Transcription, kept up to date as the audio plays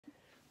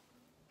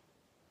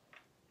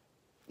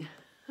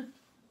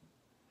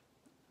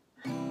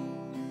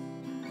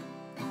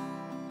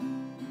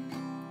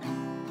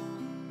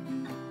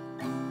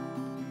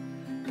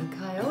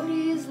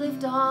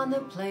lived on the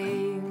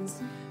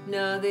plains.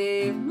 Now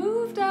they've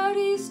moved out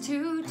east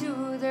to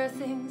do their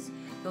things.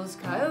 Those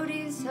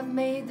coyotes have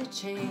made the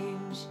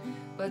change,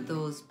 but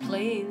those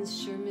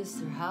plains sure miss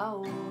their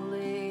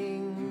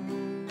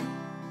howling.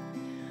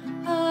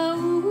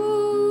 Oh,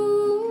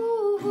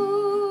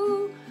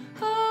 oh,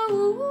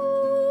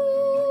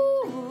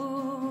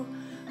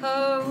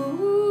 oh,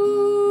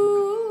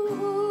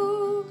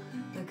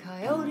 the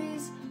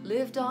coyotes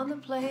lived on the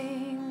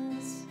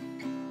plains.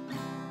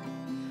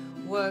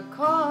 What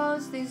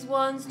caused these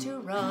ones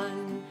to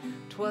run?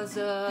 'Twas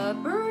a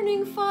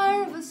burning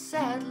fire of a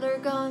saddler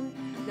gun.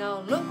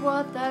 Now look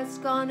what that's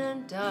gone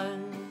and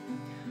done.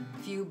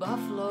 Few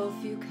buffalo,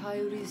 few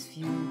coyotes,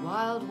 few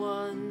wild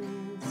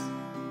ones.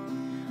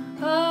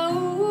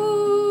 Oh,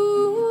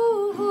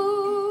 oh,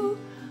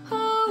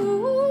 oh,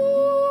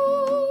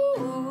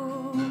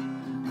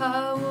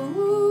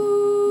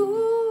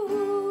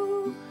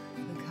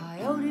 the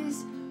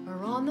coyotes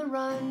are on the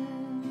run.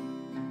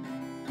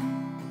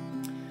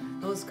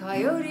 Those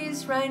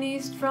coyotes ran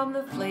east from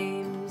the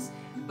flames,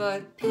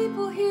 but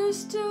people here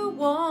still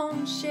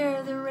won't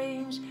share the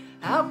range.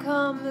 Out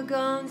come the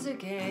guns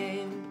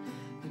again.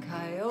 The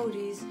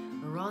coyotes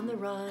are on the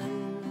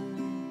run.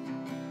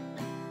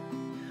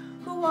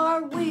 Who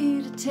are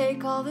we to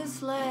take all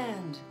this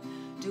land?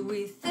 Do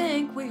we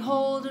think we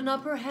hold an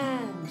upper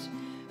hand?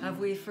 Have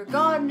we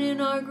forgotten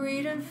in our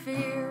greed and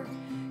fear?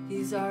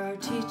 These are our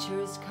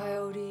teachers,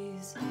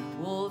 coyotes,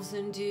 wolves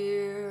and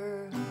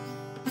deer.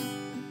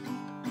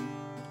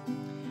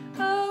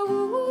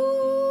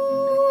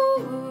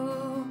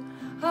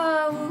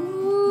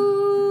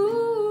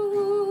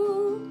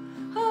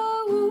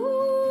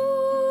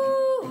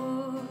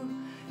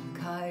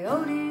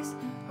 Coyotes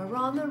are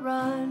on the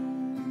run.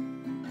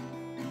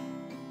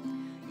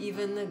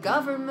 Even the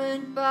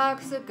government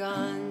backs the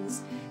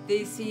guns.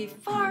 They see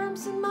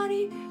farms and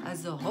money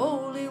as the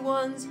holy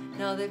ones.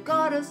 Now they've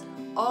got us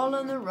all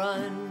on the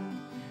run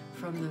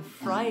from the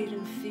fright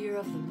and fear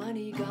of the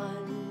money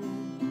gun.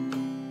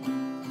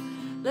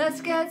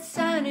 Let's get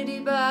sanity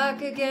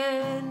back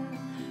again.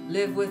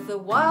 Live with the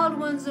wild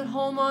ones at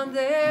home on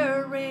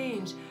their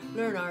range.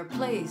 Learn our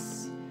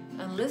place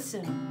and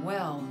listen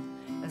well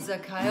as the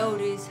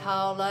coyotes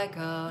howl like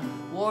a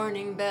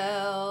warning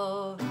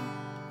bell.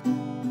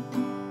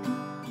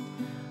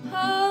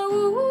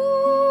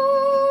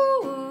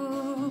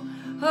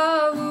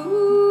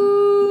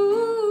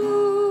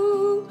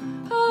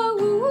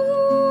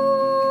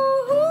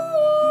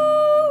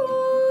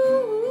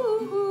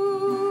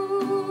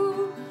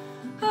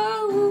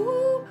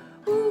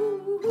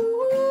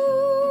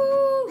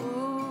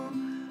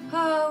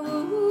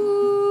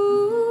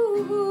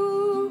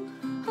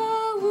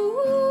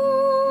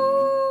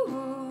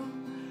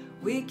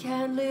 We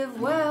can live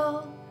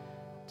well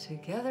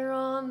together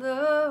on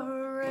the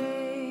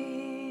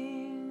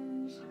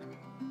range.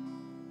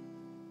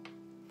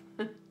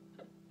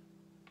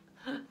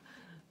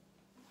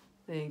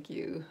 Thank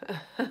you.